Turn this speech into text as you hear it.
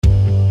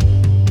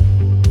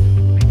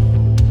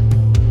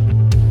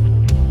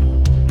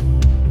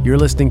You're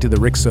listening to the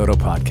Rick Soto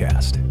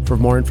Podcast. For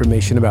more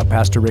information about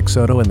Pastor Rick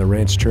Soto and the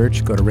Ranch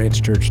Church, go to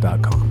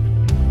ranchchurch.com.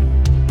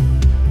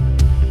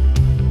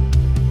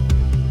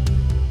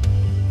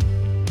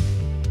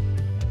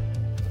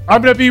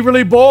 I'm going to be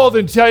really bold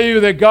and tell you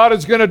that God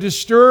is going to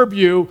disturb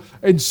you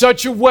in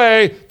such a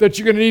way that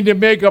you're going to need to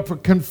make a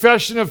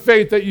confession of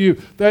faith that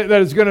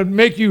is going to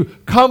make you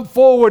come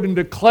forward and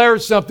declare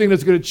something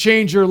that's going to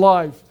change your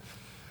life.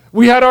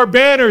 We had our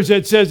banners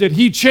that says that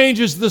He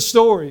changes the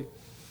story.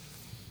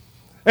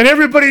 And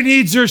everybody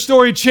needs their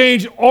story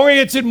changed,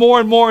 oriented more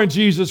and more in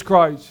Jesus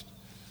Christ.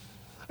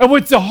 And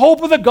with the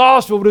hope of the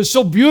gospel, what is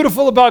so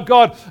beautiful about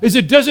God is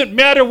it doesn't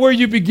matter where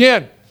you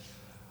begin.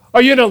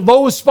 Are you in a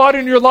low spot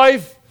in your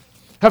life?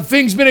 Have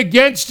things been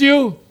against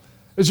you?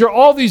 Is there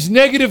all these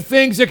negative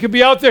things that could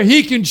be out there?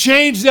 He can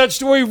change that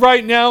story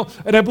right now.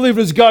 And I believe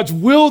it is God's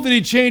will that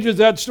He changes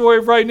that story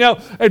right now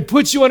and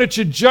puts you on a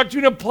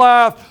trajectory and a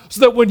path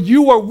so that when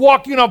you are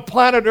walking on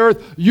planet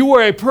Earth, you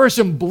are a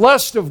person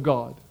blessed of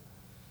God.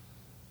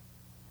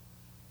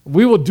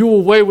 We will do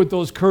away with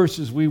those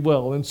curses, we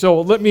will. And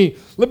so let me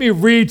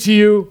read to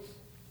you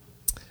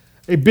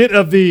a bit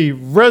of the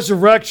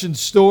resurrection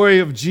story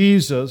of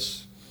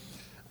Jesus.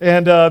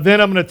 And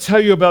then I'm going to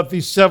tell you about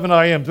these 7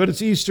 I Ams. But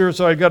it's Easter,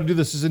 so I got to do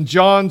this. This is in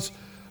John's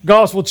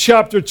Gospel,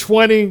 chapter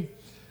 20. And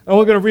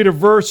we're going to read a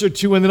verse or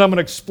two, and then I'm going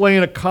to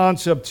explain a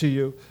concept to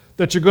you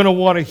that you're going to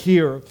want to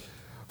hear.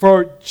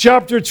 For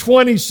chapter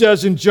 20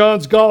 says in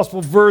John's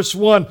Gospel, verse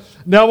 1,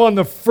 "Now on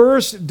the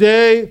first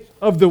day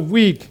of the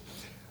week,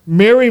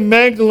 Mary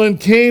Magdalene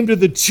came to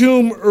the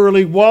tomb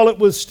early while it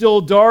was still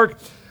dark,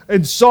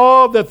 and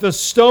saw that the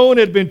stone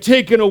had been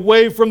taken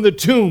away from the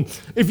tomb."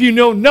 If you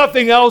know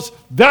nothing else,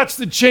 that's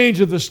the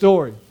change of the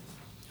story.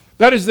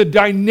 That is the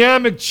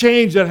dynamic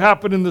change that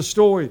happened in the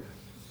story.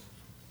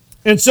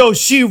 And so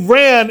she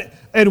ran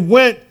and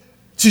went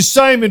to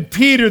Simon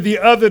Peter, the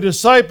other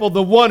disciple,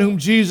 the one whom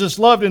Jesus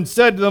loved, and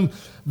said to them,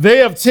 "They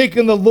have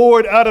taken the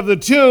Lord out of the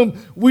tomb.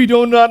 We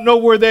do not know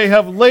where they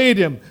have laid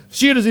Him."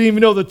 She doesn't even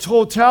know the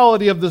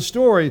totality of the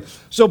story.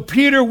 So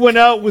Peter went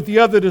out with the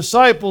other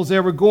disciples.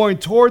 They were going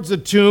towards the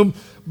tomb.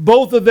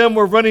 Both of them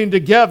were running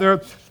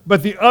together,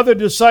 but the other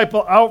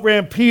disciple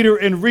outran Peter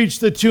and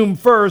reached the tomb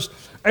first.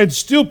 And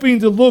stooping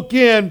to look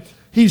in,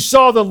 he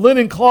saw the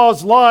linen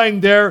cloths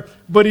lying there,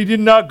 but he did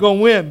not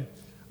go in.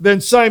 Then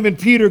Simon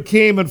Peter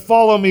came and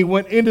following me,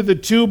 went into the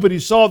tomb, but he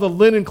saw the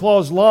linen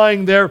cloths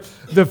lying there.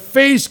 The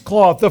face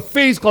cloth,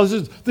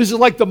 this is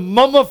like the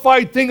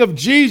mummified thing of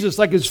Jesus,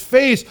 like His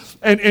face,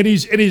 and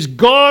he's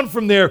gone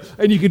from there,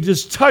 and you can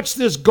just touch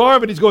this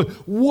garment. He's going,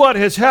 what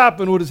has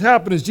happened? What has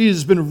happened is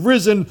Jesus has been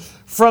risen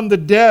from the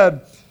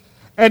dead,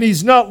 and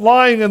He's not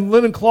lying in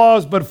linen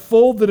cloths, but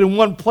folded in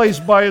one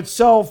place by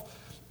itself.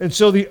 And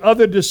so the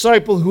other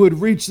disciple who had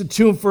reached the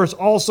tomb first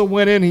also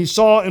went in. He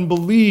saw and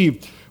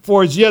believed.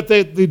 For as yet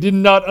they did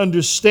not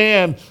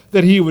understand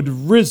that He had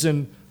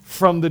risen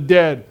from the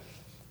dead.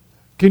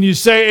 Can you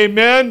say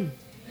amen?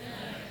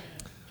 Amen.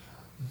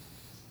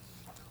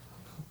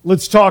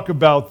 Let's talk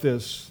about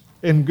this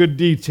in good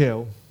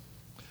detail.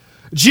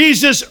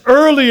 Jesus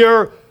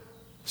earlier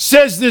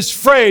says this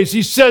phrase.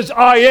 He says,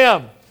 "I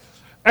am."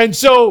 And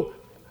so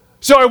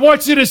I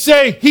want you to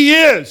say, He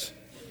is.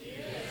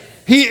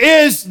 He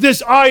is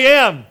this I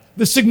am.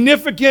 The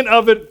significance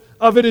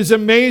of it is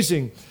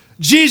amazing.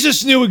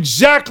 Jesus knew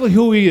exactly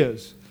who He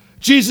is.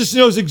 Jesus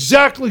knows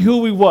exactly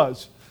who He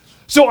was.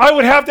 So I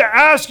would have to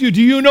ask you,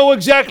 do you know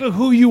exactly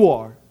who you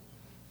are?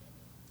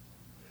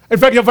 In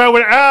fact, if I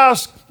would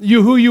ask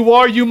you who you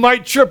are, you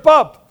might trip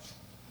up.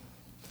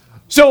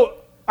 So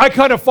I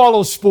kind of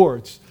follow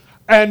sports.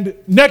 And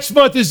next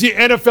month is the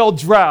NFL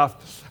draft.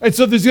 And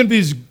so there's going to be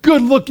these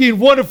good-looking,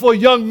 wonderful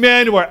young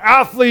men who are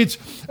athletes,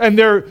 and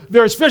they're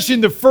especially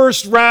in the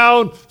first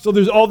round. So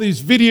there's all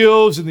these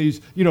videos and these,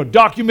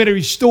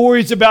 documentary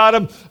stories about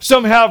them.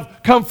 Some have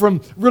come from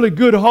really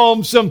good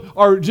homes. Some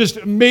are just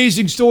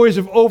amazing stories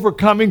of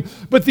overcoming.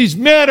 But these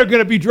men are going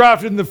to be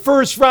drafted in the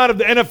first round of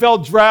the NFL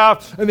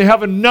draft, and they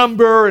have a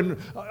number and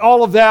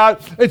all of that.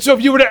 And so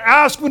if you were to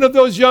ask one of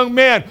those young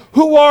men,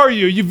 who are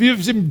you? You've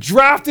been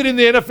drafted in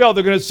the NFL.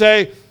 They're going to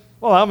say,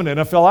 well, I'm an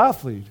NFL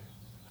athlete.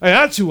 And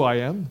that's who I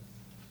am.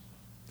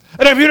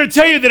 And I'm here to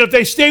tell you that if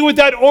they stay with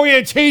that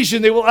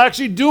orientation, they will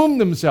actually doom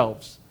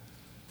themselves.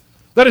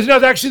 That is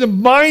not actually the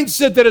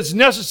mindset that is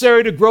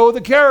necessary to grow the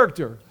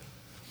character.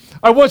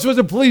 I once was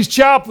a police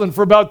chaplain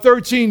for about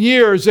 13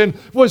 years, and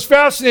what was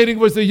fascinating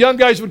was the young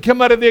guys would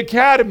come out of the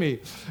academy.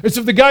 And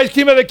so if the guys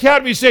came out of the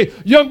academy, say,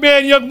 "Young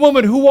man, young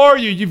woman, who are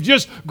you? You've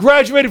just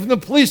graduated from the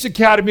police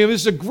academy, and this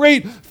is a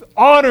great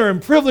honor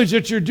and privilege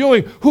that you're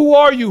doing. Who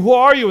are you? Who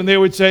are you?" And they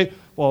would say,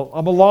 "Well,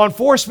 I'm a law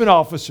enforcement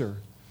officer."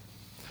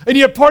 And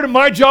yet part of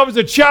my job as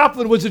a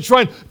chaplain was to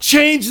try and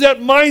change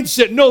that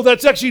mindset. No,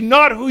 that's actually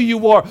not who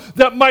you are.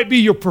 That might be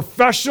your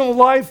professional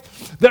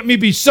life. That may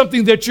be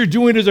something that you're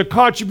doing as a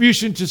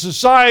contribution to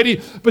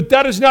society, but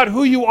that is not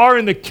who you are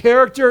in the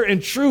character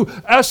and true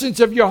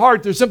essence of your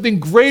heart. There's something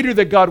greater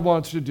that God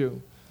wants to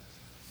do.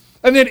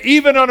 And then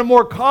even on a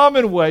more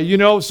common way,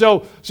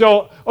 so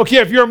okay,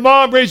 if you're a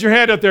mom, raise your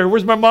hand up there.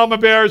 Where's my mama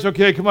bears?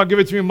 Okay, come on, give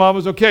it to me,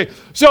 mamas. Okay,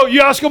 so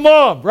you ask a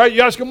mom, right?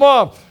 You ask a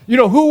mom,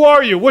 who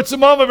are you? What's the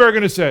mama bear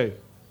going to say?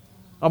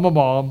 I'm a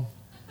mom.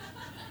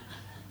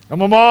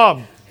 I'm a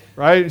mom,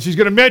 right? And she's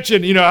going to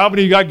mention, how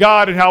many got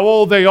God and how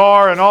old they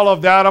are and all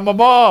of that. I'm a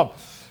mom.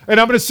 And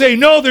I'm going to say,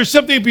 no, there's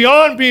something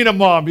beyond being a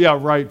mom. Yeah,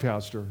 right,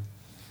 Pastor.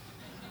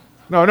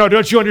 No,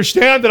 don't you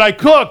understand that I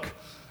cook?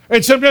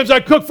 And sometimes I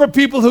cook for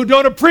people who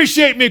don't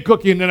appreciate me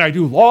cooking. And I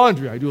do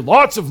laundry. I do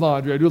lots of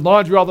laundry. I do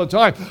laundry all the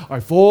time. I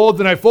fold.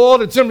 And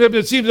sometimes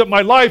it seems that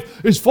my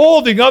life is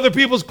folding other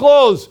people's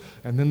clothes.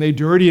 And then they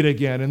dirty it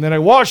again. And then I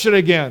wash it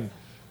again.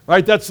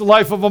 Right? That's the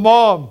life of a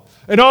mom.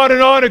 And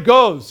on it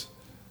goes.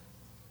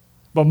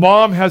 But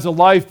mom has a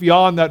life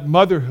beyond that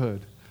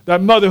motherhood.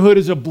 That motherhood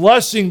is a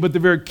blessing, but the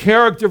very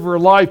character of her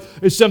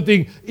life is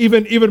something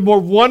even more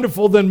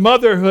wonderful than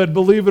motherhood,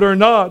 believe it or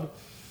not.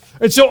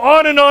 And so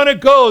on it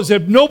goes.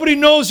 If nobody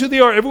knows who they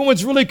are,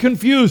 everyone's really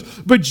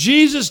confused. But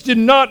Jesus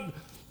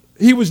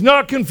he was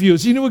not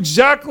confused. He knew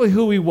exactly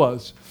who he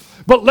was.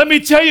 But let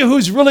me tell you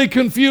who's really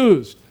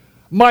confused.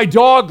 My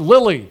dog,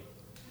 Lily.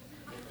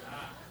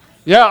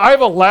 Yeah, I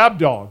have a lab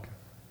dog.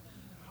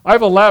 I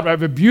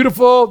have a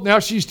beautiful, now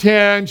she's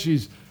 10.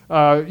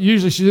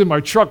 Usually she's in my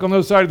truck on the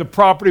other side of the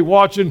property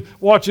watching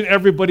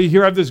everybody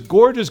here. I have this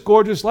gorgeous,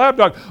 gorgeous lab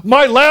dog.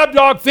 My lab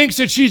dog thinks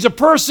that she's a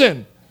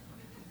person.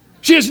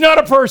 She is not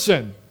a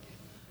person.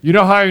 You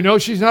know how I know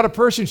she's not a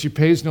person? She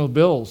pays no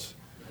bills.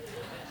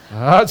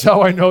 That's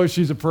how I know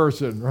she's a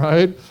person,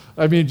 right?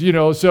 I mean,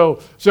 so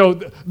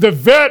the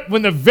vet,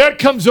 when the vet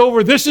comes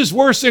over, this is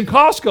worse than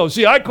Costco.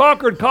 See, I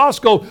conquered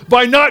Costco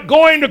by not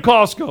going to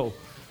Costco.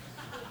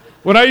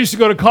 When I used to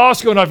go to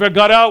Costco and if I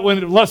got out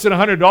when less than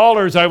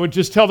 $100, I would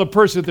just tell the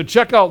person at the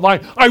checkout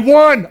line, I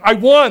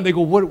won. They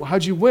go,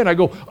 how'd you win? I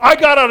go, I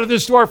got out of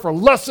this store for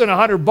less than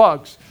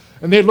 $100.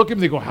 And they look at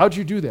me, they go, how'd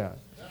you do that?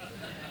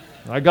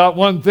 I got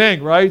one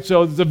thing, right?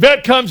 So the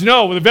vet comes,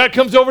 when the vet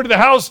comes over to the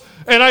house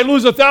and I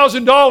lose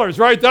 $1,000,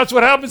 right? That's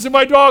what happens to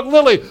my dog,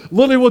 Lily.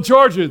 Lily will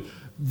charge you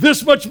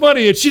this much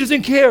money and she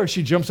doesn't care.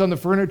 She jumps on the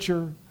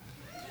furniture.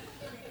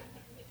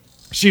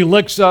 She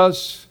licks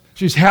us.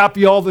 She's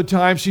happy all the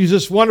time. She's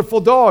this wonderful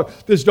dog.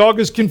 This dog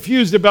is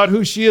confused about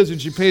who she is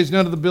and she pays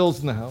none of the bills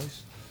in the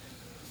house.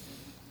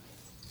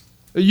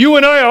 You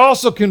and I are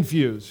also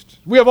confused.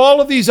 We have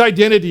all of these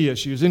identity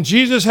issues, and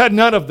Jesus had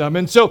none of them.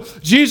 And so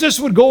Jesus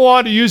would go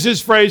on to use his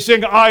phrase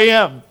saying, I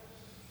am.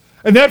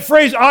 And that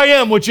phrase, I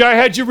am, which I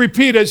had you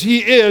repeat as he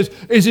is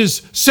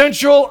his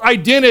central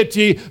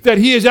identity that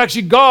he is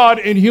actually God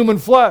in human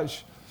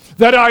flesh.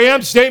 That I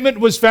am statement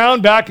was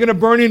found back in a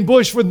burning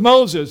bush with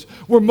Moses,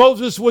 where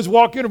Moses was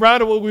walking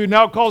around in what we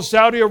now call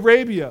Saudi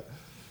Arabia.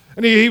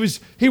 And he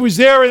was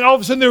there, and all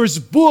of a sudden there was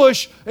a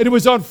bush, and it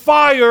was on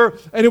fire,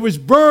 and it was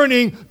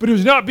burning, but it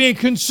was not being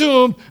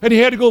consumed, and he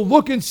had to go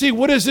look and see,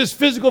 what is this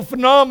physical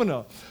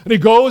phenomena? And he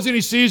goes and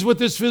he sees what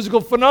this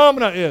physical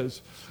phenomena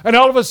is. And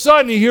all of a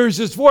sudden he hears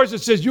this voice that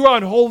says, you're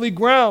on holy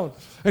ground.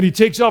 And he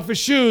takes off his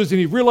shoes, and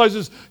he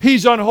realizes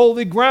he's on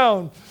holy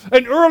ground.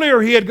 And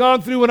earlier he had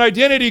gone through an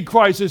identity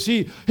crisis.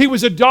 He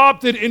was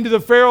adopted into the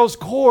Pharaoh's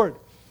court.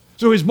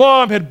 So his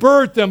mom had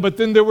birthed them, but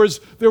then there were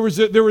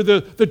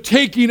the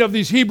taking of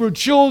these Hebrew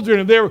children,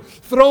 and they were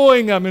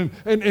throwing them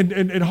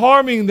and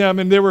harming them,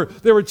 and they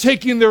were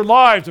taking their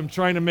lives. I'm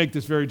trying to make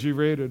this very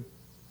G-rated.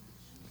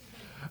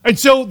 And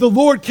so the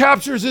Lord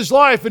captures his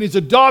life, and he's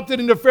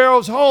adopted into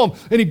Pharaoh's home,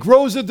 and he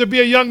grows up to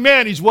be a young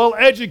man. He's well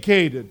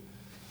educated.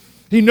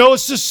 He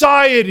knows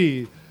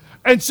society.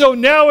 And so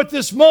now at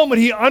this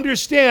moment, he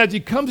understands, he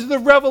comes to the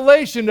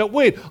revelation that,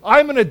 wait,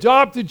 I'm an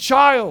adopted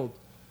child.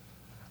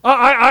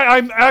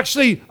 I'm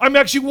actually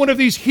one of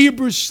these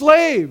Hebrew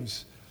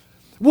slaves.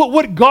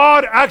 What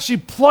God actually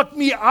plucked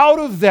me out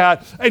of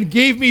that and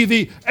gave me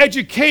the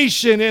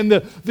education and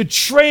the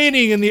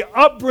training and the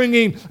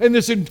upbringing in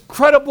this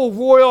incredible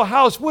royal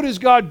house. What is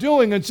God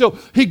doing? And so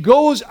he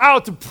goes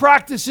out to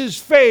practice his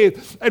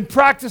faith, and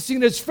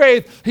practicing his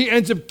faith, he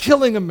ends up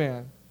killing a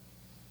man.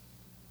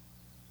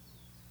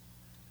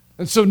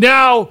 And so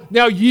now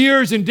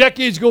years and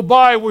decades go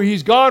by where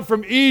he's gone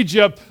from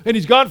Egypt, and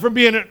he's gone from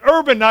being an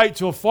urbanite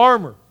to a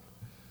farmer.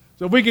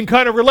 So we can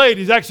kind of relate.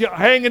 He's actually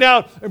hanging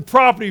out in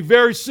property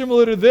very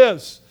similar to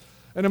this,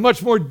 in a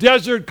much more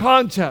desert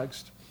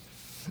context.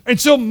 And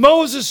so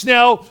Moses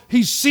now,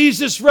 he sees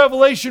this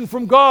revelation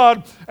from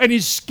God, and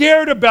he's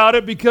scared about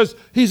it because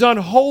he's on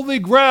holy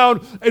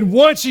ground. And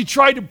once he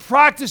tried to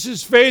practice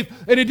his faith,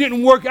 and it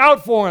didn't work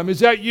out for him. Is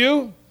that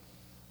you?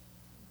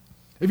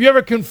 Have you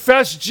ever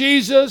confessed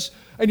Jesus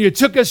and you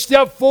took a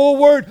step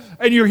forward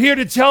and you're here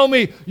to tell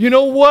me, you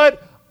know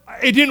what?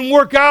 It didn't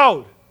work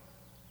out.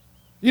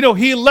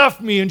 He left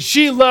me and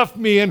she left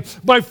me and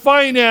my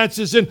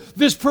finances and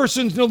this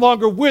person's no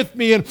longer with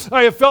me and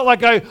I have felt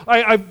like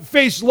I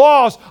faced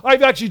loss.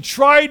 I've actually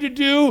tried to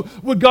do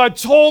what God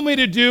told me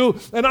to do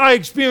and I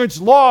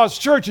experienced loss.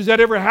 Church, has that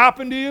ever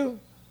happened to you?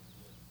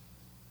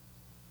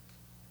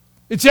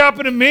 It's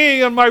happened to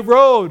me on my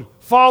road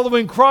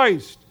following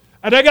Christ.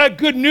 And I got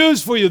good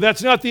news for you.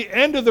 That's not the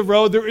end of the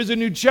road. There is a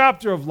new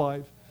chapter of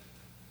life.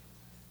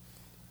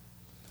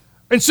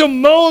 And so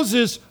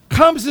Moses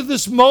comes to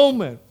this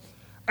moment,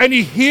 and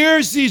he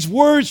hears these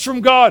words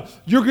from God.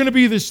 You're going to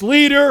be this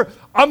leader.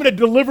 I'm going to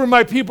deliver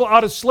my people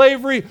out of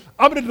slavery.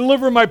 I'm going to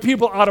deliver my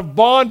people out of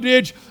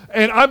bondage.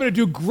 And I'm going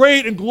to do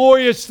great and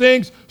glorious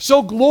things.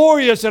 So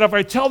glorious that if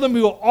I tell them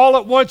you all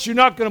at once, you're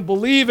not going to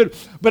believe it.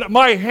 But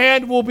my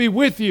hand will be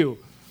with you.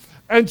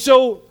 And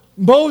so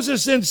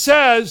Moses then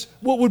says,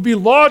 what would be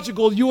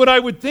logical, you and I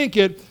would think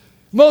it,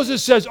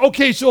 Moses says,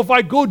 okay, so if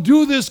I go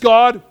do this,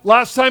 God,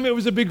 last time it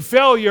was a big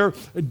failure,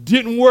 it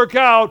didn't work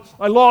out,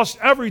 I lost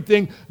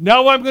everything,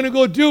 now I'm going to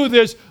go do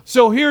this.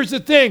 So here's the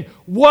thing,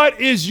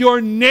 what is your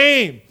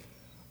name?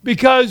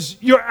 Because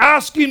you're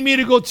asking me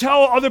to go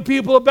tell other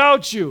people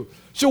about you.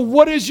 So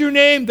what is your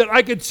name that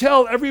I could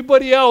tell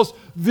everybody else,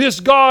 this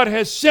God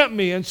has sent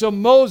me? And so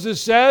Moses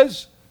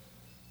says,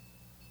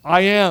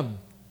 I am.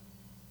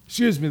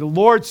 The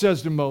Lord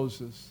says to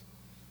Moses,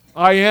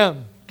 I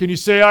am. Can you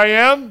say I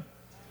am?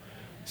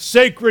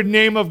 Sacred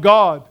name of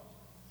God.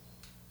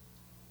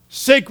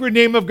 Sacred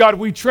name of God.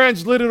 We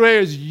translate it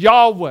as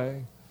Yahweh.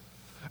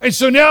 And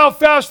so now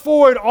fast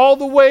forward all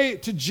the way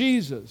to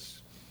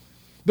Jesus,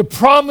 the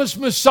promised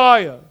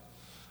Messiah,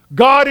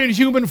 God in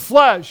human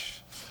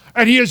flesh.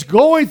 And he is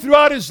going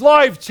throughout his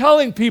life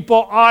telling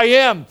people, I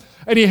am.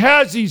 And he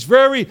has these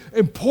very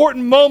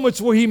important moments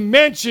where he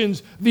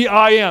mentions the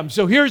I am.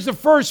 So here's the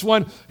first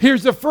one.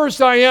 Here's the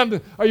first I am.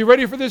 Are you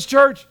ready for this,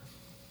 church?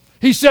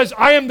 He says,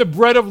 I am the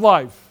bread of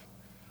life.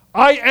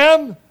 I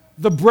am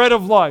the bread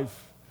of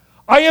life.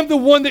 I am the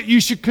one that you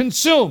should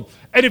consume.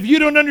 And if you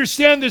don't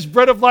understand this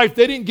bread of life,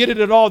 they didn't get it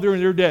at all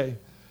during their day.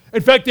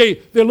 In fact,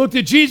 they looked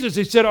at Jesus.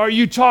 They said, are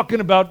you talking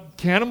about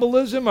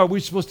cannibalism? Are we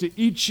supposed to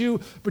eat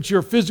you, but you're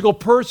a physical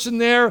person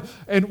there?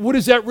 And what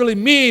does that really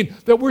mean,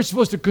 that we're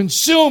supposed to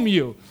consume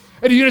you?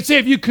 And he's going to say,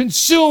 if you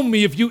consume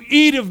me, if you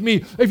eat of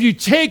me, if you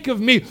take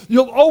of me,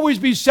 you'll always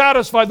be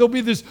satisfied. There'll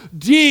be this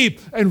deep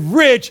and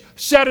rich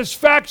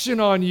satisfaction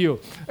on you.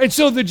 And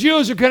so the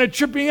Jews are kind of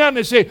tripping out and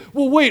they say,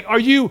 well, wait, are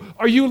you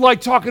like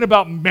talking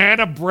about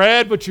manna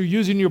bread, but you're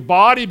using your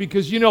body?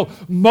 Because,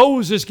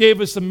 Moses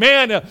gave us the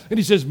manna. And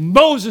he says,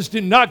 Moses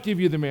did not give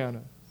you the manna.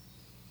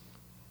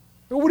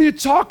 What are you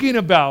talking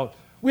about?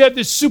 We have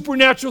this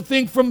supernatural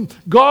thing from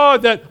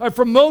God,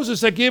 from Moses,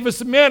 that gave us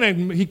the manna.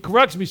 And he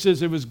corrects me,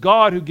 says it was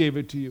God who gave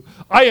it to you.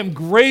 I am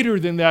greater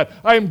than that.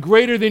 I am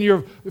greater than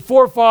your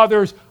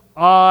forefathers.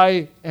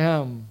 I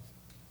am.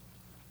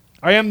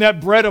 I am that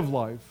bread of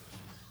life.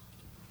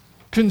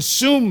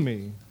 Consume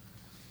me.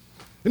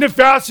 Isn't it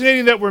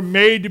fascinating that we're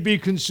made to be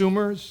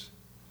consumers?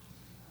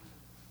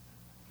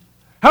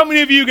 How many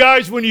of you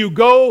guys, when you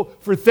go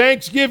for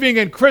Thanksgiving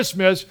and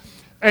Christmas,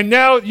 and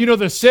now,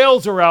 the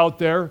sales are out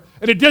there,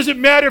 and it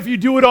doesn't matter if you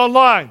do it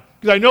online,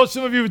 because I know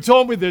some of you have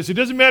told me this. It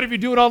doesn't matter if you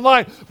do it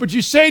online, but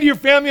you say to your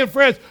family and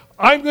friends,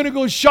 I'm going to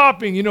go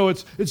shopping.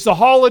 It's the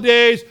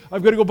holidays.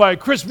 I'm going to go buy a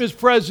Christmas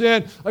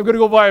present. I'm going to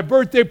go buy a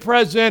birthday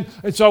present,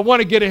 and so I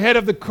want to get ahead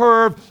of the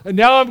curve, and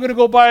now I'm going to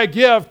go buy a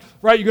gift,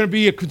 right? You're going to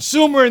be a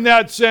consumer in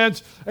that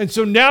sense, and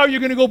so now you're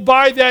going to go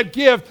buy that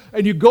gift,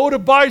 and you go to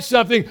buy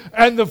something,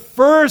 and the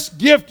first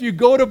gift you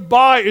go to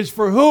buy is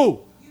for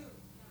who?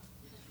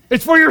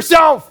 It's for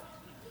yourself.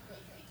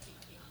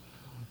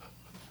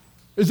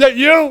 Is that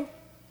you?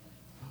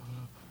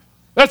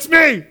 That's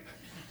me.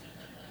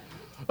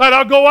 And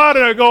I'll go out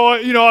and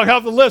I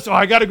have the list.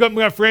 I got to get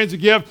my friends a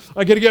gift.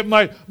 I got to get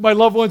my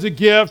loved ones a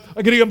gift.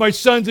 I got to get my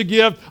sons a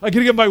gift. I got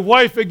to get my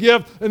wife a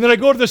gift. And then I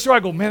go to the store. I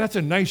go, man, that's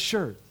a nice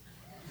shirt.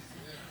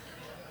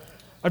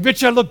 I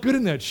bet you I look good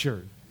in that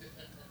shirt.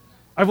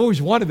 I've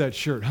always wanted that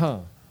shirt,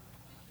 huh?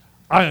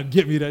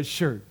 Get me that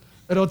shirt.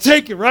 And I'll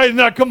take it, right? And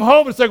then I come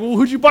home, and it's like, well,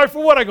 who'd you buy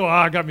for what? I go,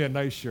 I got me a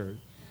nice shirt.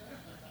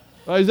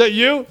 Is that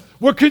you?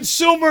 We're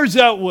consumers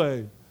that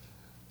way.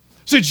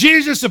 So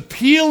Jesus,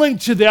 appealing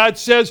to that,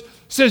 says,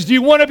 do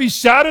you want to be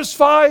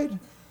satisfied?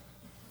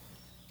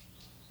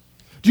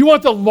 Do you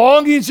want the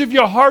longings of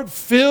your heart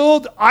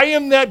filled? I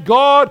am that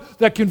God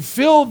that can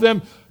fill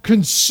them.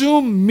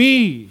 Consume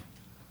me.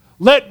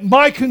 Let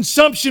my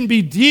consumption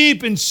be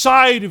deep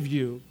inside of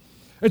you.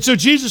 And so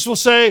Jesus will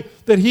say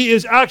that he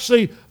is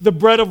actually the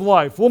bread of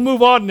life. We'll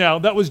move on now.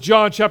 That was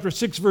John chapter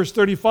 6, verse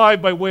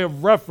 35 by way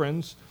of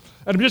reference.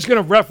 And I'm just going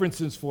to reference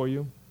this for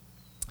you.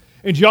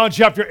 In John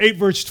chapter 8,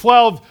 verse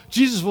 12,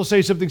 Jesus will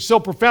say something so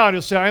profound.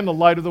 He'll say, I am the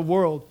light of the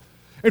world.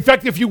 In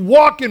fact, if you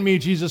walk in me,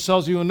 Jesus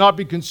tells you will not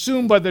be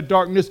consumed by the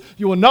darkness.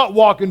 You will not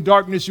walk in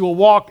darkness. You will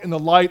walk in the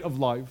light of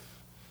life.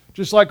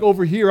 Just like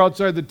over here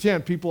outside the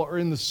tent, people are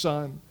in the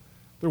sun.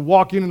 They're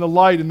walking in the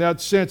light in that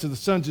sense, and the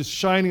sun's just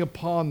shining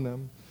upon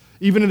them.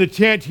 Even in the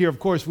tent here, of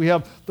course, we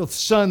have the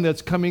sun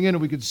that's coming in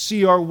and we can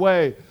see our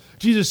way.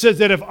 Jesus says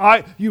that if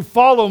you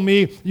follow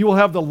me, you will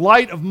have the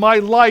light of my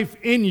life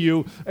in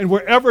you. And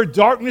wherever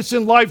darkness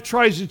in life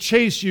tries to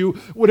chase you,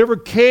 whatever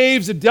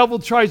caves the devil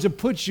tries to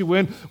put you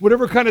in,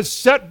 whatever kind of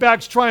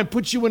setbacks try and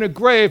put you in a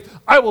grave,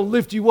 I will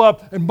lift you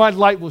up and my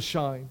light will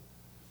shine.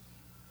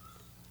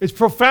 It's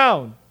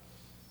profound.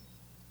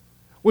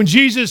 When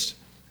Jesus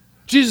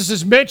Jesus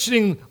is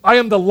mentioning, I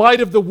am the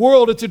light of the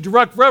world. It's a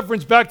direct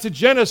reference back to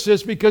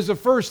Genesis because the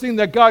first thing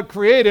that God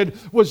created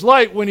was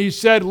light when he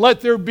said,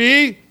 let there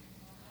be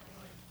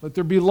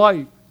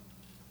light.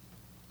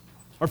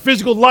 Our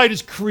physical light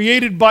is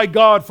created by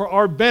God for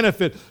our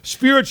benefit.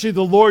 Spiritually,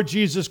 the Lord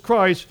Jesus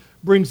Christ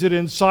brings it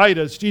inside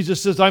us.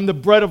 Jesus says, I'm the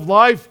bread of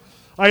life.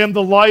 I am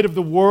the light of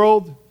the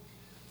world.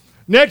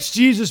 Next,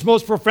 Jesus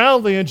most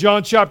profoundly in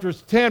John chapter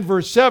 10,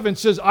 verse 7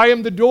 says, I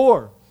am the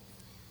door.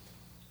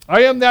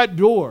 I am that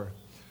door.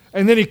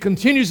 And then he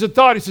continues the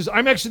thought. He says,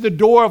 I'm actually the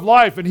door of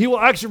life. And he will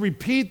actually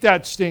repeat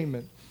that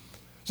statement.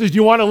 He says, do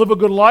you want to live a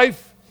good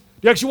life?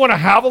 Do you actually want to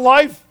have a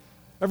life?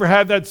 Ever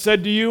had that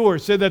said to you or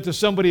said that to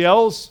somebody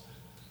else?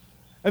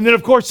 And then,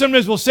 of course,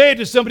 sometimes we'll say it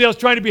to somebody else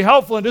trying to be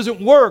helpful and it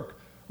doesn't work,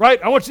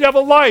 right? I want you to have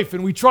a life.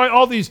 And we try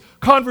all these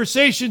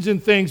conversations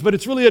and things, but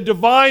it's really a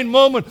divine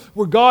moment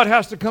where God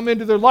has to come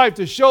into their life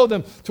to show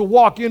them to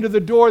walk into the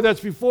door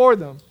that's before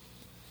them.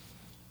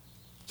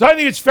 So I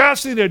think it's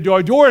fascinating,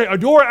 a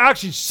door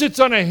actually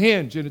sits on a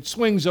hinge and it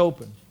swings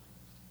open.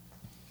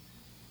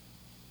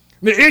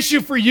 The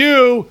issue for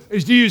you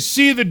is, do you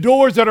see the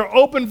doors that are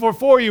open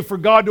for you for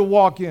God to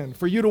walk in,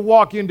 for you to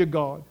walk into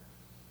God?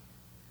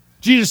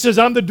 Jesus says,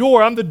 I'm the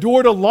door. I'm the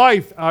door to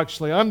life,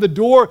 actually. I'm the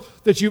door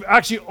that you've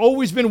actually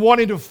always been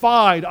wanting to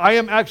find. I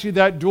am actually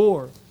that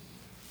door.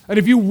 And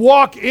if you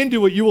walk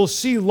into it, you will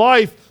see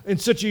life in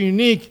such a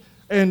unique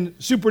and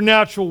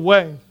supernatural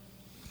way.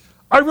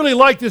 I really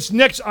like this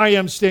next I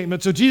am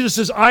statement. So Jesus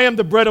says, I am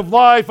the bread of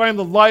life. I am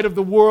the light of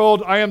the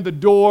world. I am the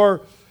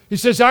door. He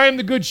says, I am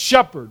the good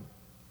shepherd.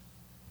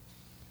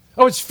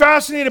 Oh, it's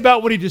fascinating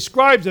about when he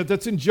describes it.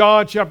 That's in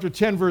John chapter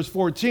 10, verse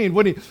 14.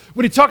 When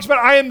he talks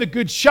about I am the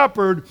good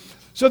shepherd,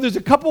 so there's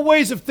a couple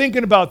ways of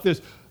thinking about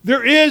this.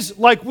 There is,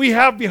 like we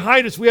have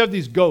behind us, we have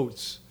these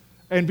goats.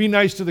 And be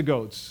nice to the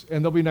goats,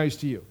 and they'll be nice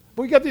to you.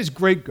 But we got these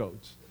great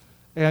goats.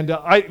 And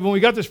when we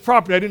got this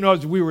property, I didn't know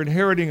we were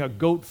inheriting a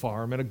goat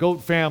farm and a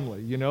goat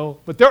family, you know.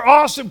 But they're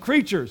awesome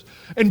creatures.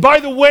 And by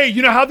the way,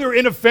 you know how they're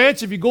in a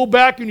fence? If you go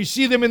back and you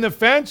see them in the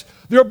fence,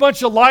 they're a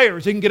bunch of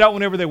liars. They can get out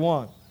whenever they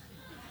want.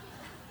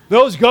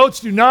 Those goats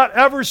do not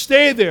ever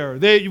stay there.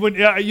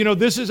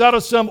 This is out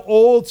of some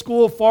old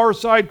school Far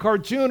Side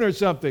cartoon or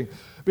something.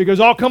 Because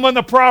I'll come on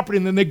the property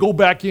and then they go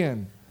back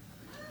in.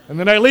 And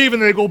then I leave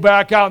and they go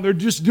back out. And they're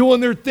just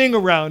doing their thing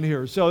around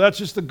here. So that's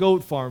just the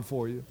goat farm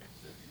for you.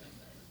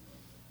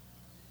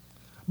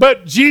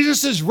 But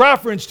Jesus'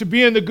 reference to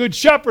being the good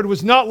shepherd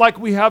was not like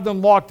we have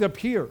them locked up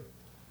here.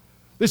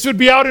 This would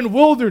be out in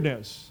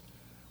wilderness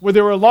where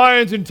there were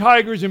lions and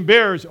tigers and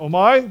bears. Oh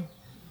my?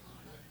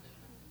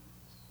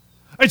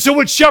 And so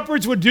what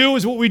shepherds would do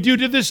is what we do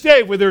to this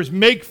day, where there's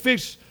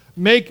makeshift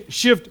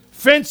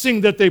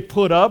fencing that they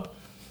put up,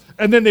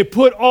 and then they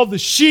put all the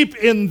sheep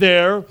in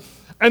there,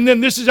 and then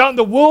this is out in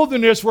the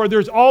wilderness where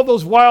there's all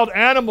those wild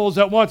animals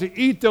that want to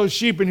eat those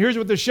sheep, and here's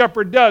what the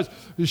shepherd does.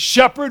 The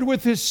shepherd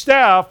with his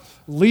staff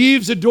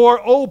leaves the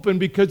door open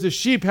because the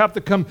sheep have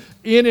to come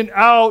in and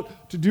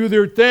out to do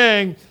their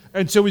thing.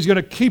 And so he's going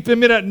to keep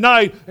them in at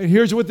night. And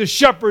here's what the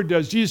shepherd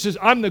does. Jesus says,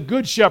 I'm the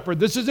good shepherd.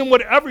 This isn't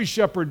what every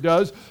shepherd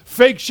does.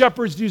 Fake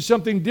shepherds do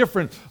something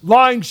different.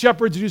 Lying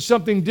shepherds do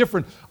something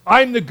different.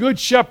 I'm the good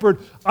shepherd.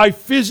 I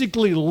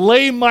physically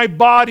lay my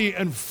body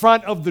in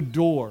front of the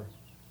door.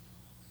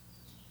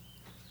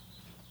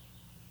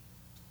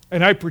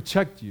 And I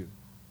protect you.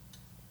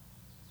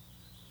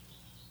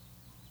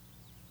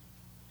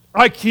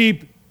 I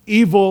keep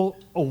evil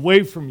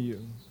away from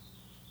you.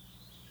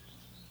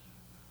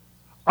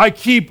 I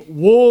keep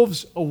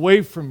wolves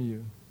away from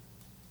you.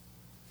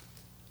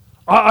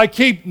 I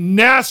keep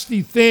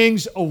nasty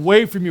things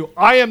away from you.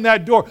 I am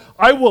that door.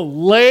 I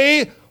will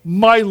lay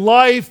my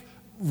life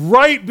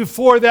right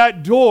before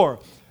that door.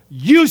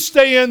 You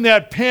stay in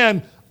that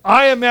pen.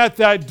 I am at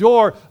that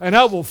door, and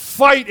I will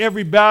fight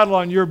every battle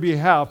on your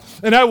behalf.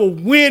 And I will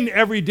win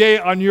every day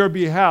on your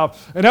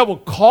behalf. And I will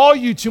call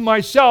you to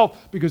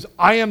myself because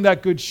I am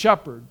that good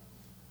shepherd.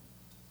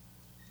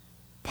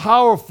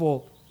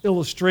 Powerful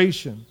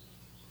illustration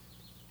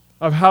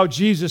of how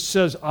Jesus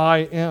says, I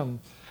am.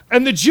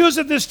 And the Jews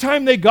at this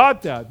time, they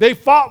got that. They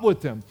fought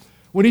with him.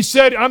 When he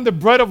said, I'm the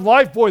bread of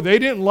life, boy, they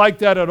didn't like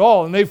that at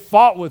all, and they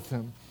fought with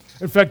him.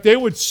 In fact, they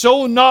would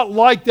so not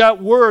like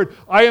that word,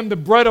 I am the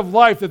bread of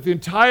life, that the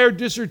entire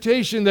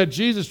dissertation that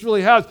Jesus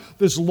really has,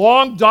 this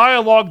long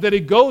dialogue that he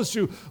goes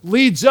through,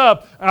 leads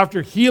up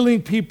after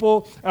healing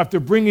people,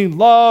 after bringing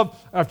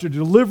love, after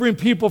delivering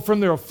people from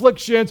their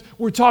afflictions.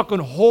 We're talking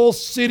whole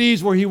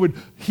cities where he would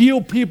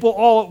heal people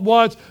all at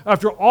once.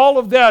 After all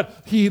of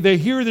that, they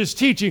hear this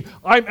teaching,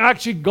 I'm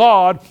actually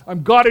God,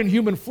 I'm God in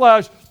human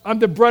flesh, I'm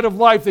the bread of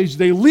life.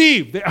 They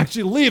leave. They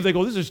actually leave. They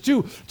go, this is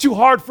too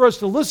hard for us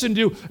to listen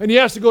to. And he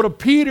has to go to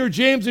Peter,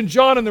 James, and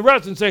John and the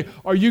rest and say,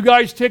 are you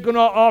guys taking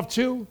off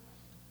too?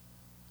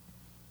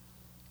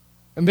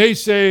 And they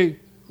say,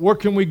 where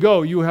can we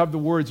go? You have the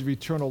words of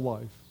eternal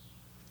life.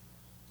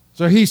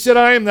 So he said,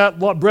 I am that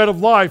bread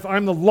of life. I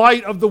am the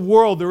light of the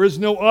world. There is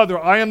no other.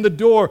 I am the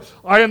door.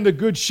 I am the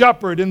good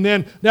shepherd. And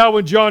then now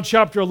in John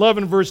chapter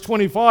 11, verse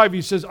 25,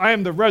 he says, I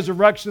am the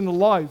resurrection and the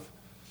life.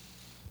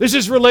 This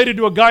is related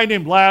to a guy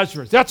named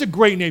Lazarus. That's a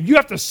great name. You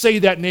have to say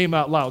that name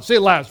out loud. Say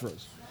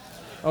Lazarus.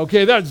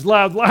 Okay, that's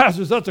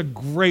Lazarus. That's a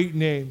great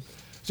name.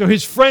 So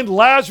his friend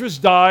Lazarus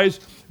dies.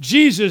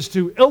 Jesus,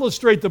 to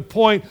illustrate the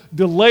point,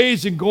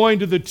 delays in going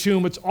to the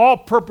tomb. It's all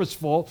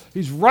purposeful.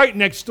 He's right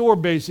next door,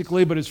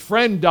 basically, but his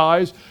friend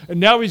dies. And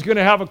now he's going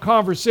to have a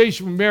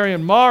conversation with Mary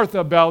and Martha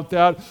about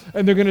that.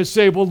 And they're going to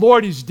say, well,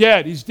 Lord, he's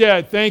dead. He's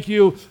dead. Thank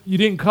you. You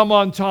didn't come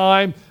on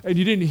time, and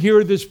you didn't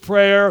hear this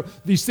prayer.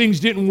 These things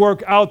didn't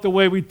work out the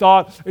way we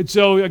thought. And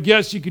so I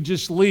guess you could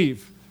just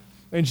leave.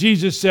 And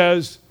Jesus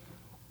says,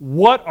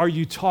 what are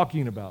you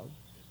talking about?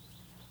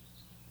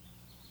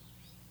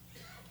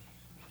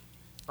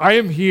 I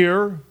am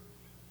here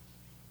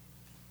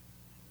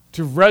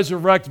to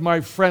resurrect my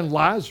friend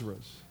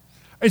Lazarus.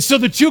 And so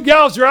the two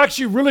gals are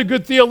actually really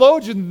good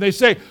theologians. They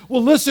say,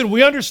 well, listen,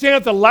 we understand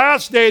at the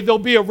last day there'll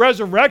be a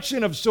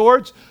resurrection of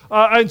sorts.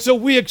 And so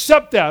we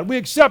accept that. We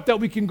accept that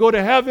we can go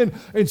to heaven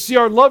and see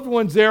our loved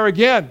ones there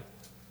again.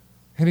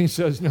 And he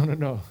says,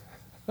 no.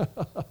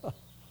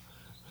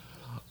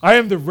 I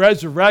am the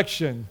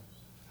resurrection,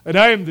 and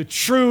I am the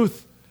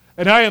truth,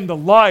 and I am the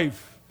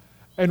life.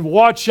 And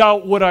watch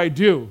out what I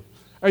do.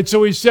 And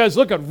so he says,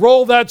 look,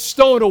 roll that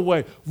stone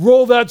away.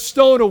 Roll that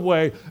stone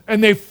away.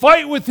 And they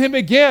fight with him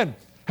again.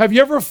 Have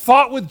you ever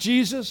fought with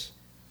Jesus?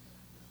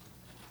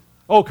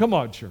 Oh, come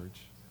on,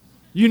 church.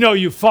 You know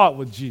you fought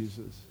with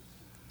Jesus,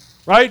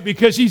 right?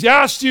 Because he's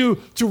asked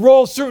you to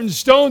roll certain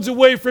stones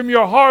away from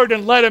your heart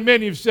and let him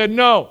in. You've said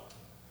no.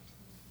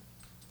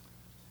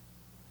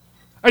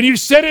 And you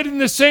said it in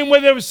the same way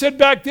that it was said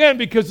back then,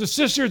 because the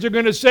sisters are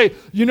going to say,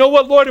 you know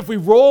what, Lord, if we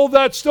roll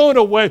that stone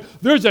away,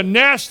 there's a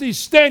nasty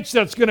stench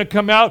that's going to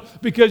come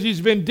out because he's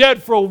been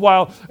dead for a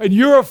while. And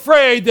you're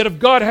afraid that if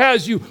God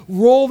has you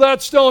roll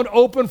that stone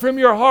open from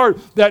your heart,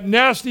 that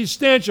nasty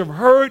stench of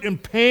hurt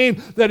and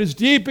pain that is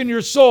deep in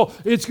your soul,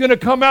 it's going to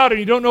come out and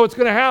you don't know what's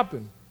going to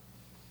happen.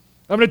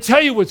 I'm going to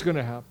tell you what's going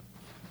to happen.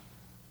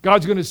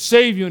 God's going to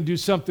save you and do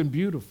something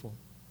beautiful.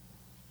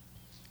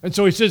 And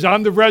so he says,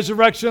 I'm the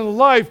resurrection and the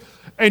life.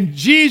 And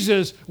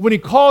Jesus, when he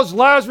calls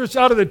Lazarus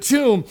out of the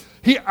tomb,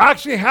 he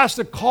actually has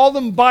to call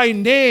them by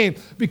name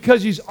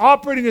because he's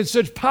operating in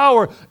such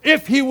power.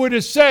 If he were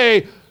to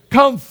say,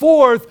 come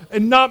forth,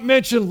 and not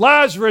mention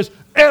Lazarus,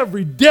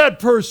 every dead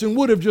person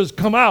would have just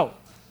come out.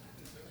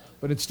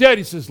 But instead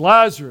he says,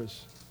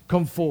 Lazarus,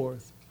 come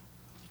forth.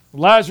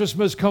 Lazarus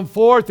must come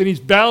forth, and he's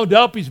bound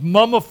up, he's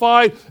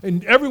mummified,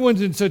 and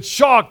everyone's in such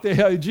shock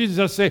that Jesus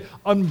has to say,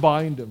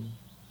 unbind him.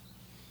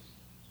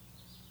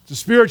 It's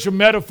a spiritual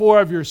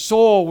metaphor of your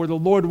soul where the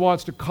Lord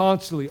wants to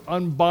constantly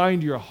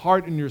unbind your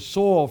heart and your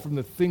soul from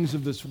the things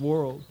of this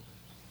world.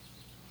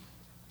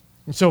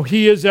 And so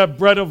he is that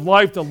bread of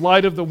life, the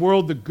light of the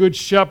world, the good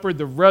shepherd,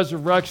 the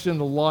resurrection,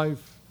 the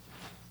life.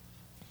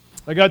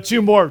 I got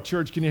two more,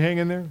 church. Can you hang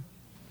in there?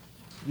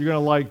 You're going to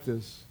like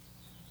this.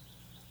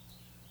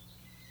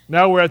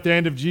 Now we're at the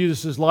end of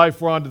Jesus' life.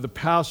 We're on to the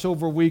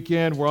Passover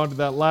weekend. We're on to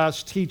that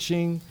last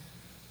teaching.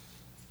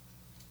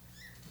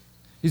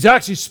 He's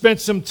actually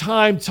spent some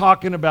time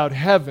talking about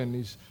heaven.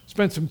 He's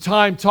spent some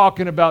time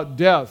talking about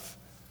death.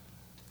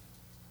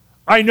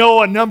 I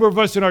know a number of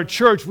us in our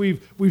church,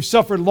 we've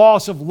suffered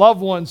loss of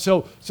loved ones,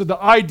 so the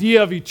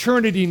idea of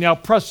eternity now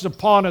presses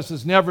upon us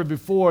as never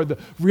before. The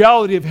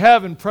reality of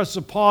heaven presses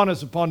upon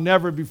us upon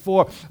never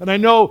before. And I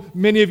know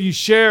many of you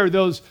share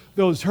those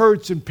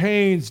hurts and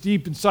pains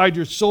deep inside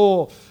your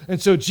soul.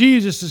 And so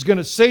Jesus is going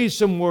to say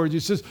some words. He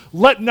says,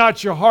 let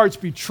not your hearts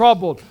be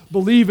troubled.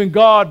 Believe in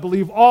God.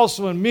 Believe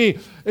also in me.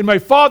 In my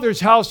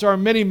Father's house are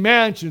many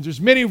mansions.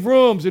 There's many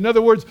rooms. In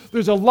other words,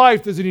 there's a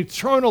life. There's an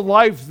eternal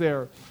life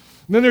there.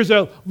 And then there's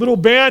a little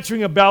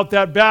bantering about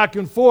that back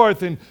and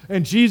forth. And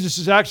Jesus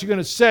is actually going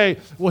to say,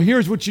 well,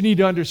 here's what you need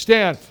to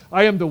understand.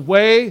 I am the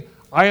way,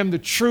 I am the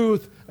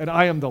truth, and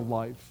I am the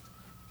life.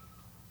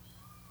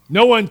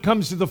 No one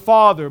comes to the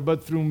Father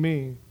but through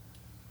me.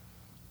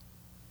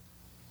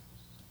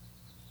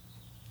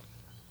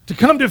 To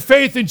come to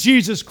faith in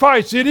Jesus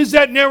Christ, it is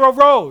that narrow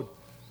road.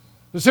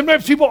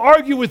 Sometimes people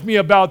argue with me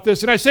about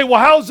this, and I say, well,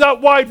 how's that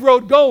wide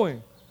road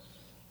going?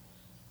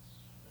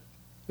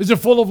 Is it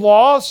full of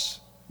loss?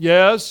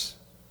 Yes.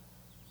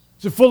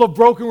 Is it full of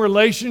broken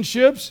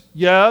relationships?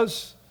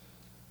 Yes.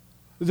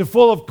 Is it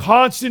full of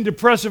constant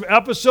depressive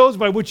episodes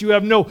by which you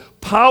have no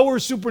power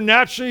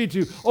supernaturally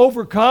to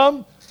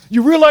overcome?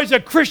 You realize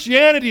that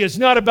Christianity is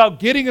not about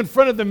getting in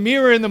front of the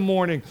mirror in the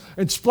morning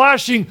and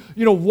splashing,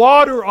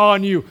 water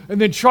on you and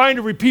then trying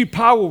to repeat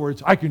power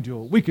words. I can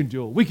do it. We can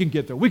do it. We can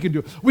get there. We can do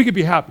it. We can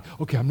be happy.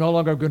 Okay, I'm no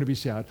longer going to be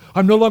sad.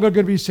 I'm no longer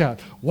going to be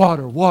sad.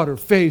 Water,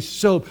 face,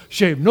 soap,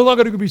 shave. No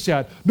longer going to be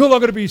sad. No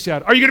longer going to be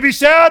sad. Are you going to be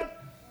sad?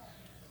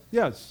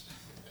 Yes.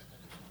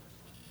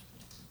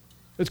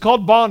 It's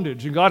called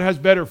bondage, and God has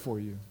better for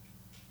you.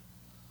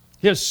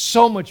 He has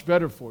so much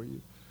better for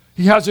you.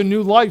 He has a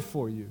new life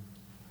for you.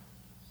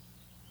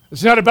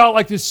 It's not about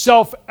like this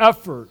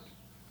self-effort.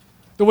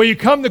 The way you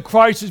come to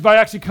Christ is by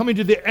actually coming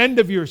to the end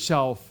of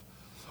yourself.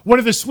 One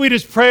of the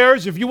sweetest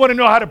prayers, if you want to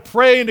know how to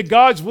pray into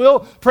God's will,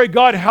 pray,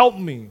 God, help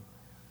me.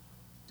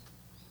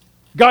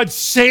 God,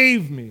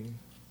 save me.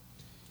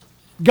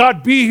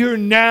 God, be here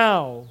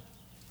now.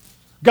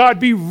 God,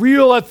 be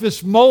real at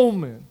this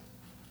moment.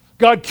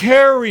 God,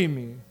 carry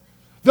me.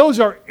 Those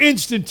are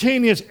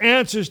instantaneous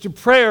answers to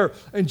prayer.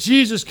 And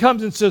Jesus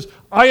comes and says,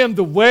 I am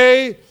the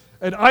way,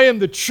 and I am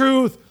the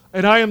truth,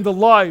 and I am the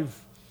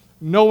life.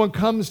 No one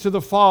comes to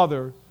the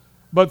Father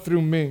but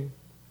through me.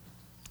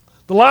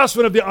 The last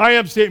one of the I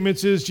am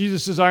statements is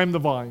Jesus says, I am the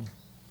vine.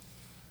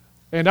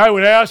 And I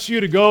would ask you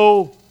to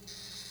go,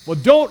 well,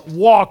 don't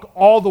walk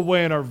all the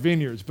way in our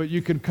vineyards, but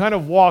you can kind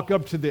of walk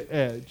up to the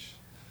edge.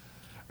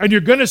 And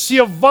you're going to see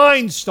a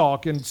vine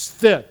stalk, and it's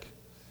thick.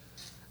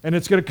 And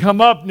it's going to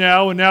come up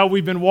now, and now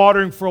we've been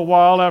watering for a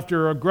while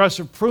after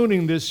aggressive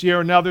pruning this year,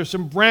 and now there's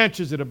some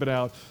branches that have been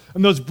out.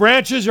 And those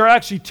branches are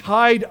actually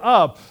tied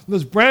up. And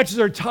those branches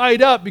are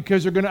tied up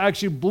because they're going to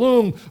actually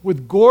bloom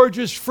with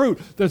gorgeous fruit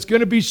that's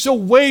going to be so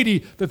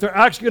weighty that they're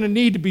actually going to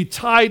need to be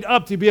tied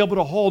up to be able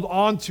to hold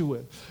on to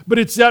it. But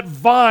it's that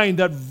vine.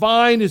 That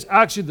vine is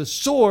actually the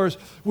source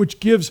which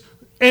gives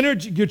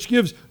energy, which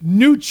gives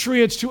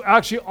nutrients to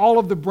actually all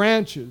of the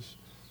branches.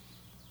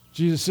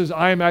 Jesus says,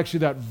 I am actually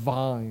that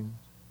vine.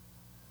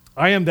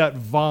 I am that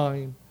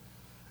vine.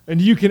 And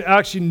you can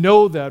actually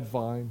know that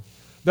vine.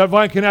 That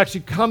vine can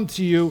actually come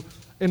to you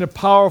in a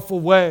powerful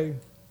way.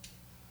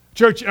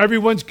 Church,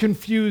 everyone's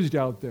confused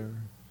out there.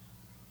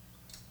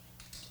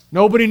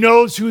 Nobody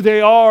knows who they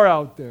are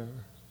out there.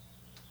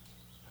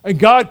 And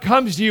God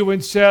comes to you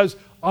and says,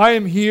 I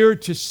am here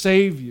to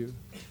save you.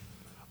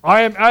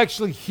 I am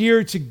actually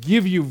here to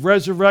give you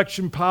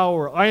resurrection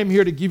power. I am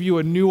here to give you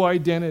a new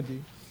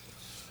identity.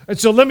 And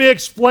so let me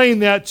explain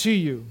that to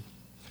you.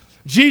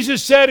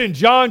 Jesus said in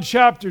John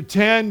chapter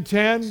 10,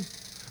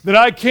 that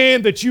I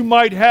came that you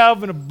might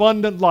have an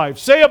abundant life.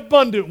 Say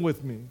abundant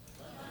with me.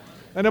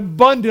 An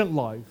abundant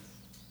life.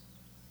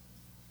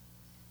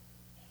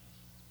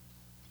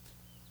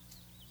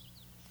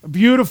 A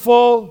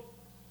beautiful,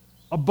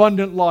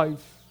 abundant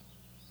life.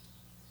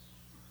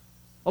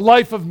 A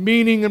life of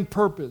meaning and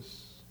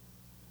purpose.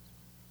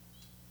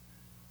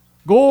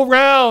 Go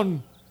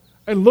around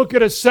and look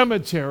at a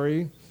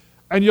cemetery,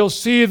 and you'll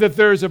see that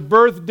there's a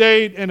birth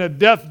date and a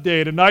death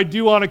date. And I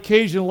do on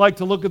occasion like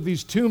to look at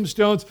these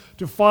tombstones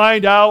to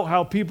find out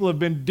how people have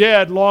been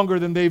dead longer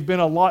than they've been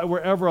alive,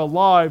 were ever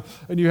alive.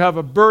 And you have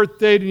a birth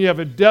date and you have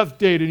a death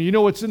date. And you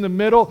know what's in the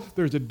middle?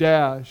 There's a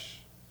dash.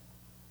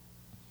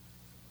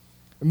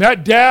 And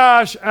that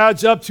dash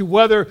adds up to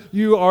whether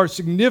you are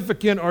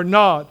significant or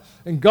not.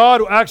 And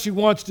God actually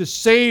wants to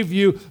save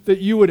you, that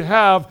you would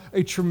have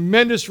a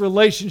tremendous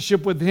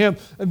relationship with Him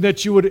and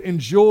that you would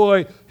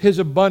enjoy His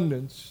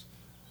abundance.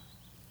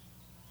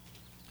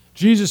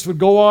 Jesus would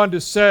go on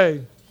to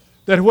say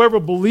that whoever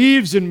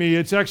believes in me,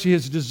 it's actually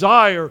His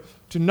desire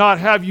to not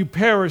have you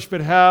perish, but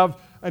have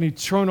an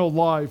eternal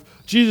life.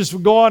 Jesus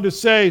would go on to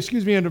say,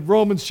 in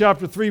Romans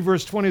chapter 3,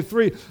 verse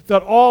 23,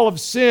 that all have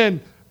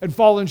sinned and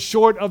fallen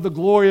short of the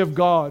glory of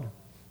God.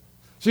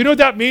 So you know what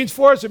that means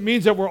for us? It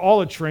means that we're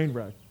all a train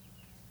wreck.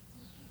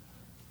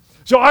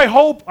 So I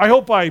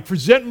hope I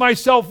present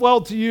myself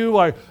well to you.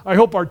 I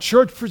hope our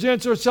church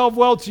presents ourselves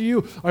well to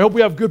you. I hope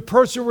we have good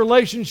personal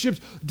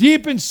relationships.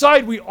 Deep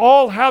inside, we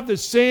all have the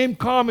same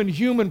common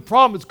human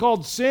problem. It's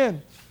called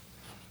sin.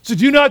 So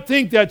do not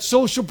think that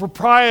social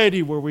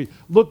propriety where we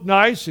look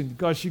nice and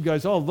gosh, you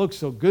guys all look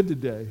so good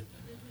today.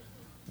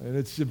 And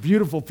it's the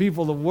beautiful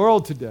people of the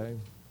world today.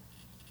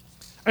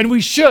 And we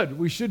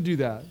should do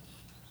that.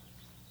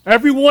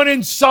 Everyone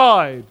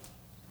inside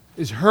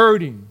is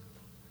hurting.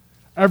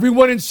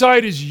 Everyone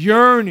inside is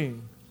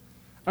yearning.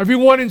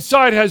 Everyone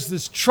inside has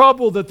this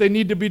trouble that they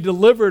need to be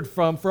delivered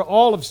from, for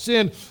all have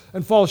sinned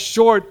and fall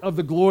short of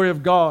the glory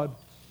of God.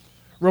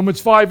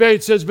 Romans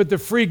 5:8 says, but the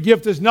free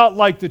gift is not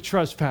like the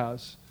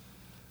trespass.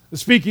 The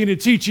speaking and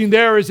teaching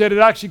there is that it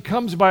actually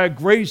comes by a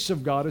grace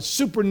of God, a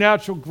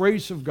supernatural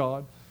grace of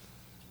God.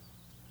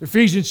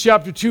 Ephesians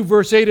chapter 2,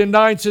 verse 8 and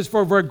 9 says,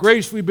 for by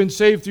grace we've been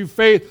saved through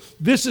faith.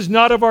 This is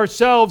not of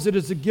ourselves, it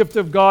is the gift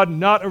of God,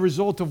 not a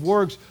result of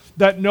works,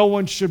 that no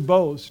one should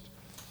boast.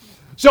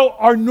 So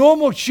our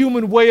normal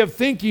human way of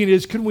thinking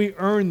is, can we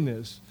earn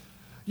this?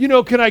 You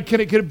know, can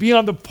it be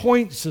on the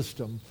point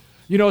system?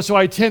 You know, so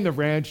I attend the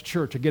Ranch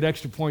Church. I get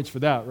extra points for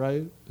that,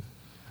 right?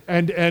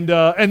 And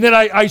then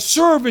I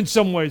serve in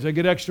some ways. I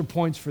get extra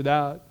points for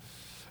that.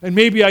 And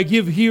maybe I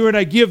give here and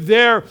I give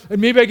there, and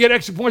maybe I get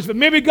extra points, but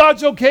maybe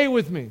God's okay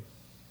with me.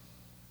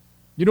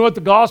 You know what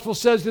the gospel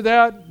says to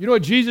that? You know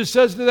what Jesus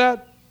says to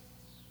that?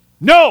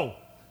 No!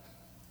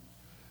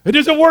 It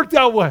doesn't work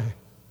that way.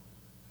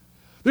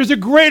 There's a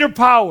greater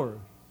power.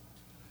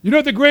 You know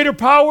what the greater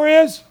power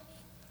is?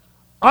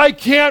 I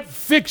can't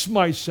fix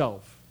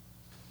myself.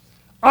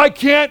 I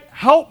can't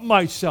help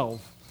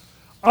myself.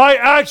 I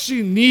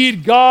actually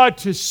need God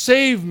to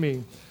save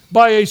me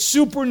by a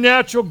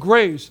supernatural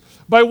grace,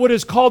 by what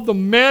is called the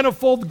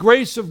manifold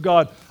grace of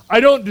God.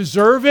 I don't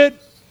deserve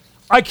it.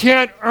 I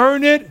can't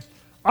earn it.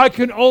 I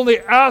can only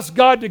ask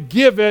God to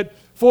give it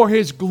for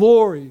His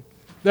glory,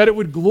 that it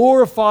would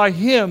glorify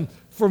Him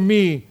for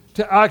me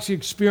to actually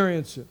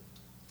experience it.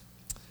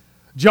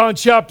 John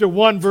chapter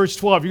 1, verse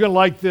 12. You're going to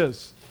like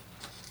this.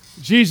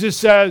 Jesus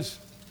says,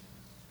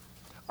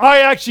 I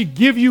actually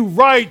give you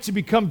right to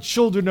become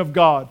children of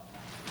God,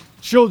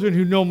 children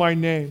who know my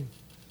name.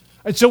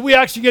 And so we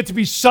actually get to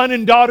be sons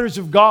and daughters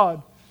of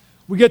God.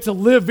 We get to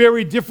live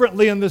very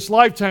differently in this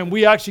lifetime.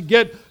 We actually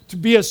get to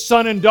be a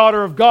son and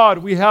daughter of God.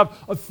 We have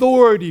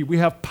authority. We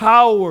have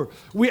power.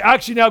 We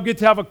actually now get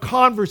to have a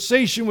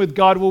conversation with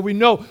God where we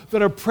know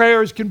that our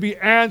prayers can be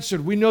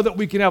answered. We know that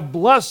we can have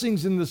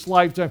blessings in this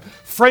lifetime,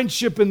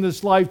 friendship in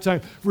this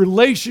lifetime,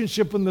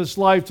 relationship in this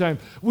lifetime.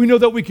 We know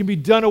that we can be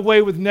done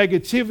away with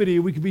negativity.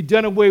 We can be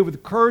done away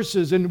with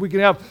curses, and we can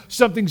have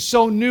something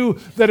so new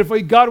that if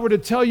God were to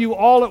tell you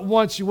all at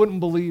once, you wouldn't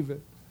believe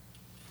it.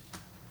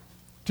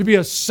 To be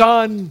a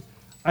son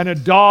and a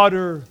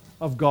daughter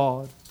of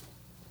God.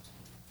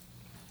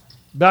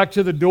 Back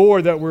to the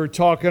door that we're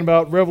talking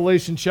about,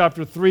 Revelation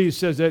chapter 3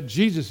 says that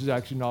Jesus is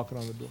actually knocking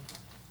on the door.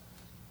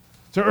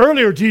 So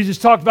earlier Jesus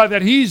talked about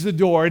that he's the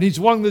door, and he's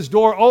swung this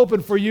door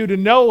open for you to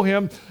know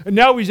him. And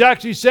now he's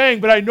actually saying,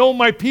 but I know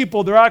my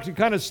people, they're actually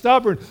kind of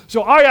stubborn,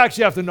 so I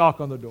actually have to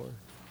knock on the door.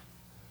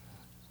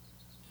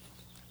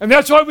 And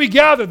that's why we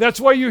gather.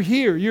 That's why you're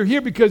here. You're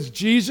here because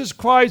Jesus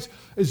Christ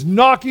is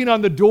knocking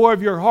on the door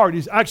of your heart.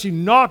 He's actually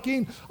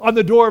knocking on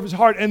the door of his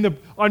heart and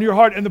on your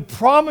heart. And the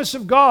promise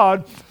of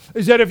God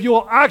is that if you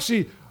will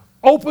actually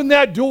open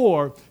that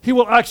door, he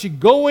will actually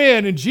go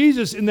in. And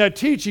Jesus, in that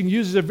teaching,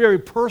 uses a very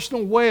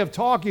personal way of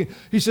talking.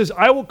 He says,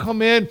 I will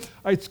come in.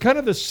 It's kind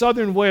of the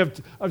southern way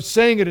of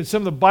saying it in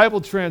some of the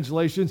Bible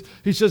translations.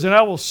 He says, and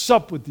I will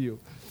sup with you.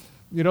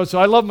 You know, so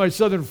I love my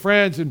southern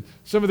friends and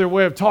some of their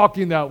way of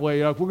talking that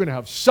way. Like, we're going to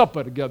have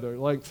supper together.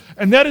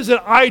 And that is an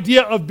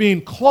idea of being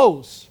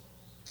close,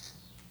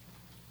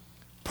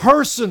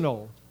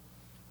 personal,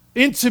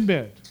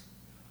 intimate,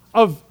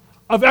 of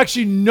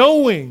actually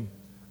knowing.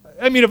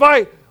 I mean,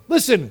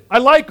 listen, I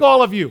like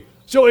all of you.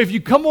 So if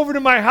you come over to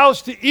my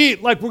house to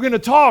eat, like, we're going to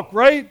talk,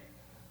 right?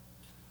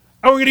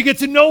 And we're going to get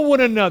to know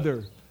one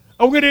another.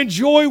 And we're going to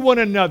enjoy one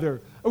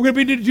another. We're going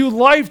to be to do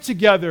life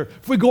together.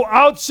 If we go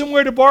out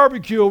somewhere to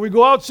barbecue or we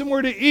go out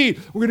somewhere to eat,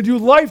 we're going to do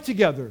life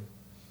together.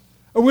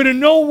 And we're going to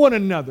know one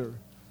another.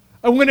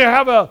 And we're going to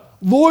have a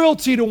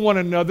loyalty to one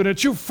another and a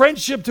true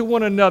friendship to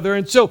one another.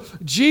 And so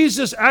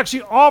Jesus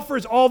actually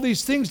offers all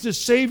these things to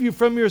save you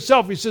from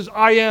yourself. He says,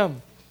 I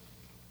am.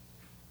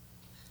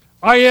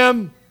 I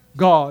am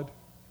God.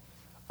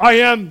 I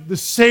am the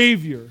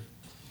Savior.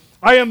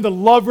 I am the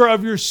lover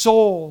of your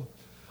soul.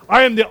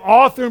 I am the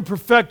author and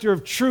perfecter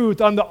of truth.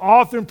 I'm the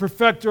author and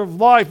perfecter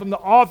of life. I'm the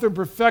author and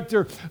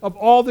perfecter of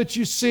all that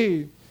you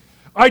see.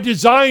 I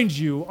designed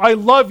you. I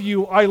love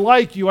you. I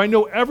like you. I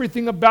know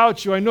everything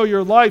about you. I know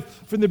your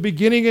life from the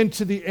beginning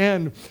into the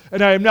end.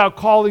 And I am now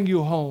calling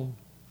you home.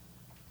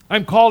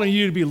 I'm calling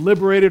you to be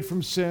liberated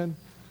from sin.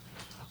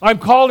 I'm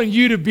calling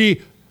you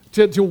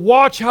to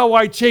watch how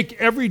I take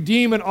every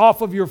demon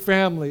off of your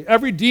family,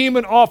 every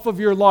demon off of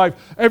your life,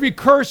 every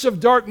curse of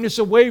darkness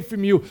away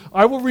from you.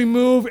 I will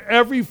remove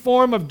every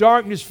form of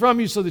darkness from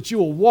you so that you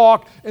will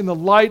walk in the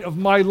light of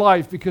my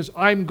life because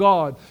I'm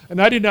God.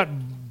 And I did not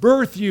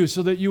birth you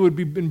so that you would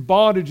be in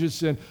bondage to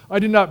sin. I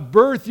did not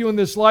birth you in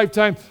this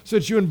lifetime so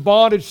that you're in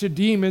bondage to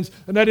demons.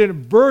 And I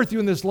didn't birth you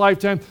in this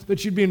lifetime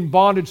that you'd be in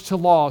bondage to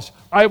loss.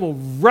 I will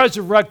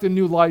resurrect a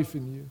new life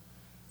in you.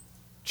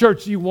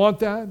 Church, do you want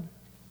that?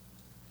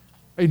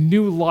 A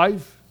new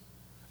life,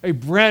 a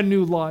brand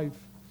new life,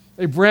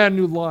 a brand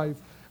new life.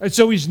 And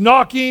so he's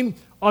knocking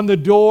on the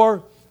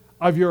door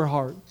of your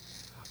heart.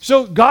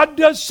 So God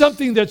does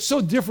something that's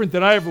so different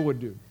than I ever would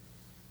do.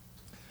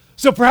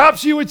 So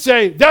perhaps you would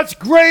say, that's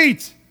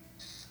great.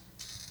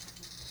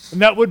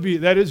 And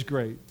that is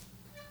great.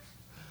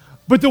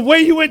 But the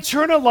way you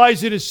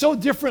internalize it is so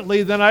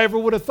differently than I ever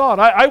would have thought.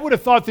 I would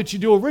have thought that you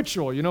do a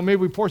ritual. You know,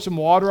 maybe we pour some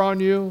water on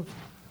you.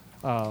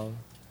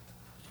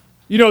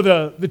 You know,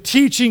 the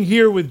teaching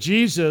here with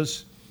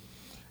Jesus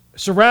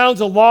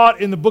surrounds a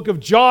lot in the book of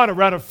John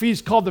around a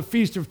feast called the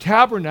Feast of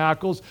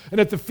Tabernacles. And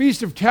at the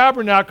Feast of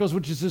Tabernacles,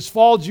 which is this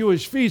fall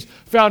Jewish feast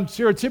found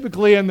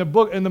stereotypically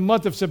in the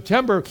month of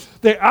September,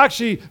 it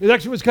actually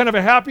was kind of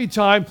a happy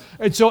time.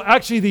 And so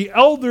actually the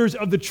elders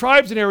of the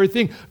tribes and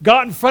everything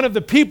got in front of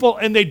the people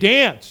and they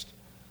danced.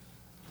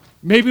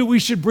 Maybe we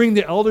should bring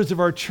the elders of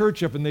our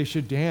church up and they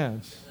should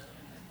dance.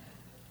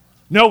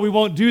 No, we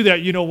won't do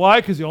that. You know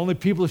why? Because the only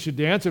people who should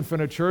dance in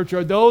front of church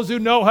are those who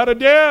know how to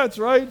dance,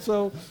 right?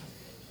 So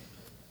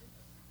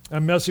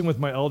I'm messing with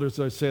my elders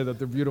as I say that.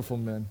 They're beautiful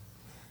men.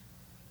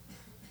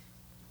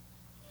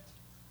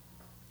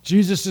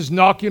 Jesus is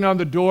knocking on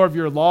the door of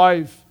your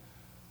life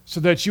so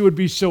that you would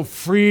be so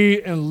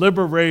free and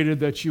liberated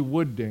that you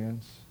would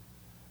dance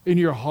in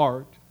your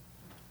heart.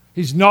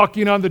 He's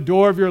knocking on the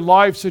door of your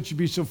life so that you'd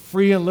be so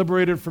free and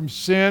liberated from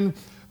sin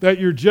that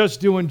you're just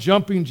doing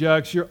jumping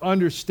jacks. You're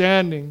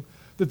understanding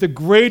that the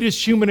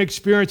greatest human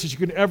experience that you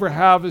can ever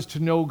have is to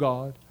know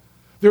God.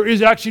 There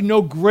is actually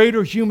no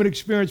greater human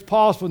experience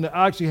possible than to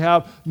actually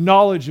have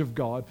knowledge of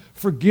God,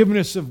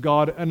 forgiveness of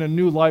God, and a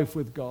new life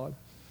with God.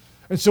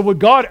 And so what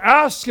God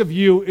asks of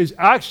you is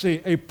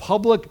actually a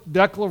public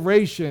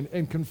declaration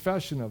and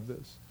confession of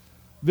this.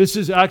 This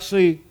is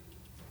actually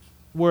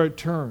where it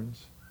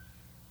turns.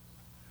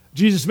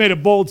 Jesus made a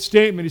bold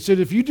statement. He said,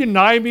 if you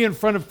deny me in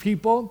front of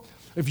people,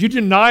 if you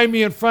deny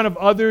me in front of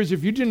others,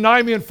 if you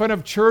deny me in front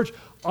of church,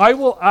 I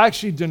will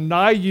actually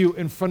deny you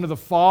in front of the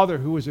Father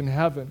who is in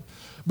heaven.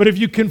 But if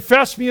you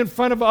confess me in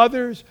front of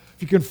others,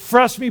 if you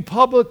confess me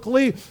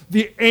publicly,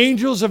 the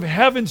angels of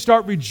heaven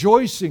start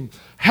rejoicing.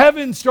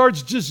 Heaven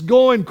starts just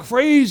going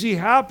crazy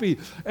happy.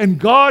 And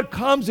God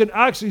comes and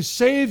actually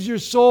saves your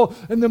soul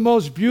in the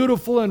most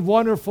beautiful and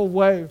wonderful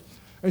way.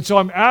 And so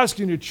I'm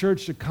asking the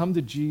church to come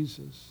to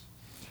Jesus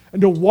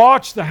and to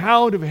watch the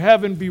hound of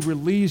heaven be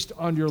released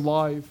on your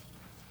life,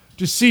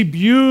 to see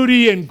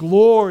beauty and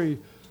glory,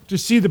 to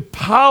see the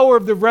power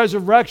of the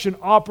resurrection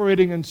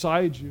operating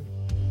inside you.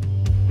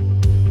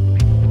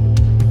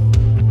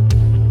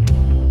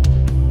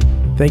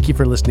 Thank you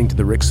for listening to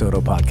the Rick Soto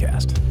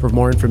Podcast. For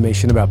more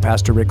information about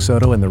Pastor Rick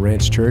Soto and the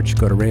Ranch Church,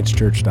 go to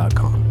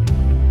ranchchurch.com.